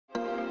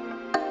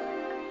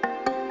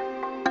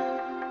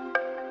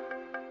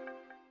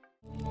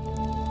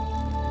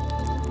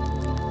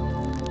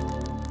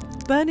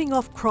burning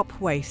off crop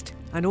waste,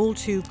 an all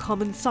too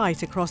common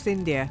sight across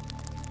India.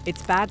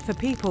 It's bad for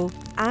people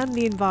and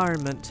the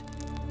environment.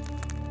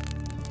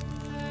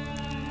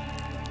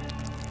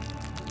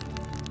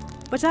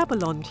 But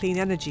Abellon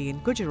CleanEnergy in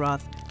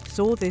Gujarat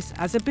saw this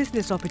as a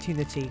business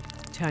opportunity,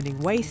 turning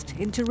waste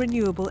into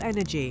renewable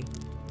energy.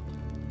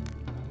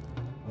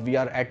 We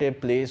are at a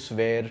place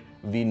where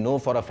we know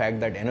for a fact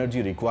that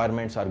energy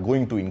requirements are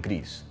going to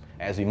increase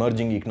as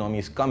emerging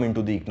economies come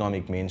into the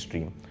economic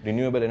mainstream.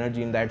 Renewable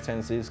energy in that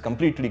sense is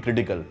completely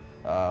critical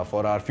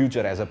for our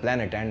future as a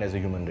planet and as a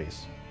human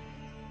race.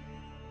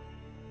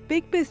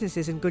 Big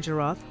businesses in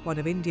Gujarat, one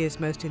of India's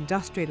most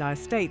industrialised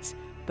states,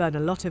 burn a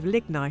lot of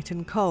lignite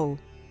and coal.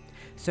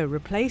 So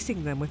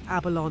replacing them with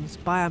Abellon's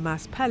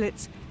biomass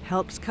pellets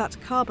helps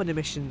cut carbon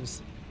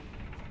emissions.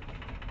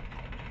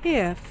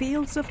 Here,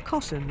 fields of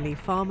cotton leave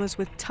farmers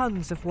with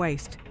tons of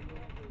waste.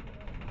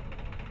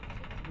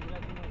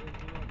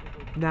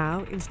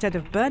 Now, instead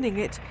of burning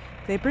it,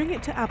 they bring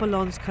it to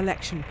Abellon's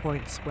collection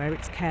points where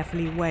it's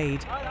carefully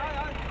weighed.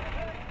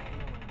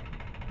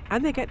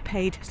 And they get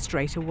paid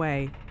straight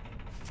away.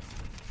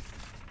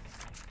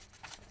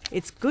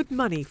 It's good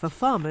money for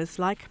farmers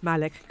like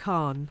Malek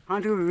Khan.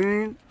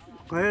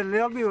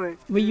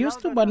 We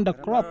used to burn the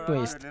crop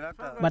waste,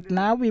 but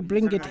now we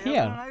bring it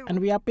here and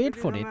we are paid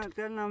for it.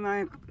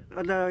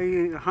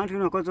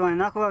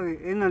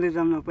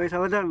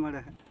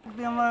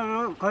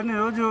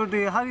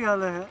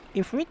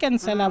 If we can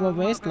sell our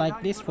waste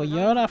like this for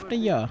year after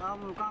year,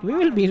 we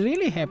will be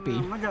really happy.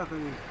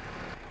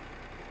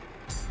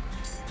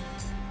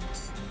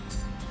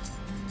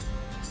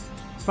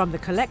 From the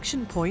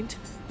collection point,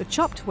 the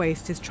chopped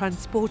waste is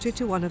transported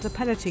to one of the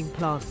pelleting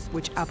plants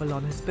which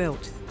Abellon has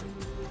built.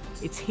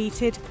 It's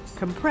heated,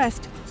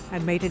 compressed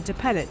and made into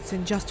pellets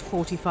in just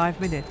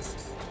 45 minutes.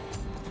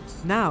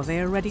 Now they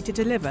are ready to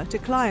deliver to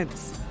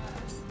clients.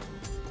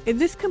 In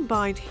this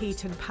combined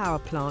heat and power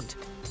plant,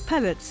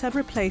 pellets have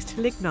replaced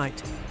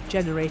lignite,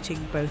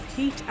 generating both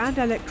heat and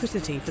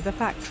electricity for the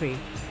factory.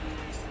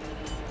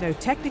 No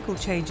technical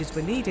changes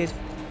were needed,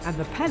 and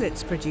the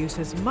pellets produce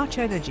as much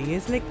energy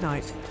as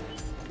lignite.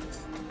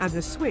 And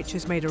the switch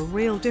has made a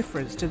real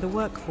difference to the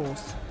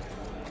workforce.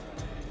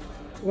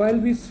 While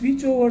we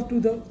switch over to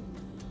the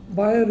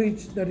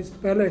bio-rich, that is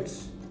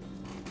pellets,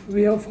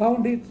 we have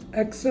found it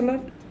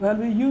excellent. When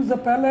we use the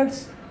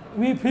pellets,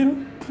 we feel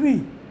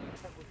free.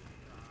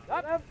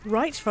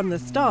 Right from the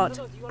start,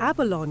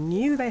 Abellon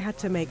knew they had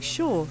to make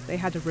sure they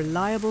had a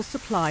reliable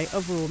supply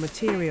of raw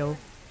material.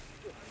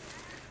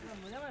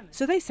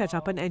 So they set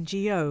up an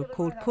NGO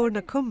called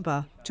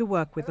Poornakumba to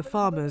work with the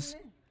farmers.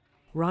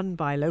 Run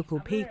by local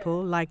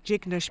people like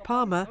Jignesh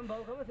Palmer,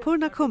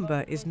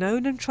 Poornakumba is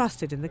known and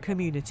trusted in the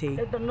community.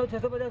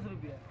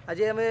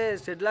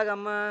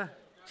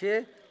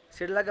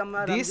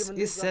 This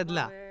is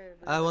Sedla.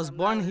 I was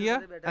born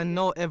here and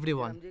know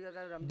everyone.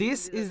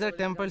 This is the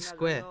temple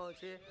square.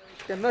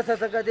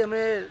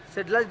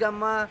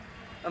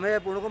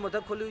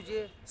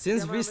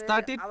 Since we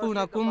started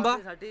Poornakumba,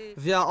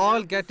 we are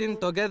all getting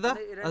together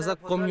as a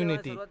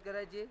community.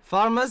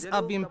 Farmers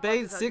are being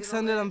paid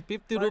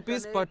 650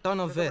 rupees per ton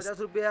of waste.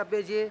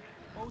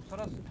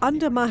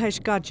 Under Mahesh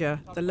Gajjar,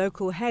 the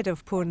local head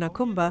of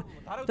Poornakumba,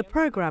 the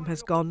program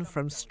has gone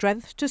from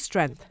strength to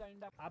strength.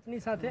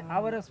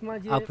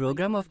 Our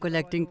program of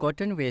collecting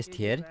cotton waste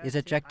here is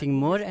attracting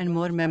more and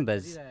more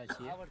members.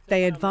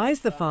 They advise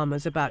the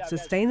farmers about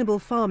sustainable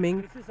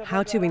farming,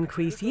 how to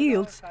increase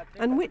yields,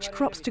 and which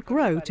crops to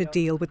grow to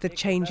deal with the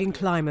changing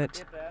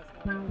climate.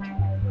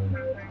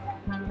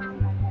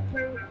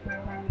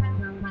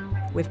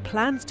 With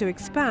plans to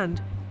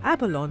expand,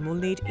 Abellon will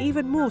need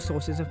even more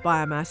sources of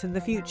biomass in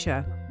the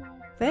future.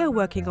 They are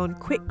working on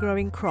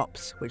quick-growing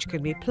crops which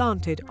can be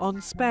planted on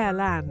spare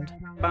land.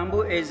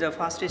 Bamboo is the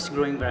fastest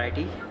growing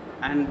variety,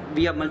 and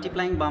we are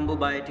multiplying bamboo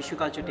by tissue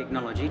culture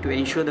technology to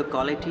ensure the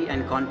quality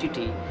and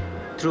quantity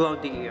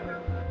throughout the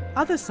year.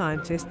 Other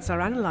scientists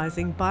are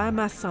analysing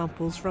biomass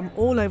samples from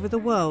all over the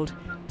world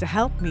to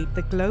help meet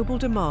the global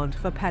demand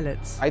for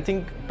pellets. I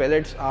think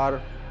pellets are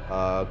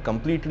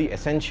completely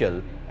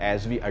essential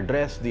as we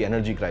address the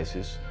energy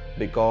crisis,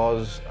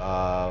 because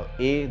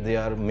A, they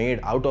are made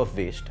out of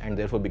waste and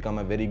therefore become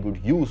a very good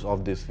use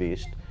of this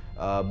waste.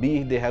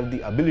 B, they have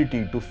the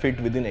ability to fit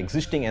within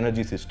existing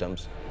energy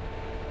systems.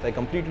 So I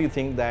completely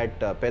think that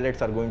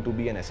pellets are going to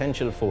be an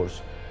essential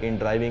force in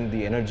driving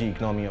the energy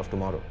economy of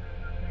tomorrow.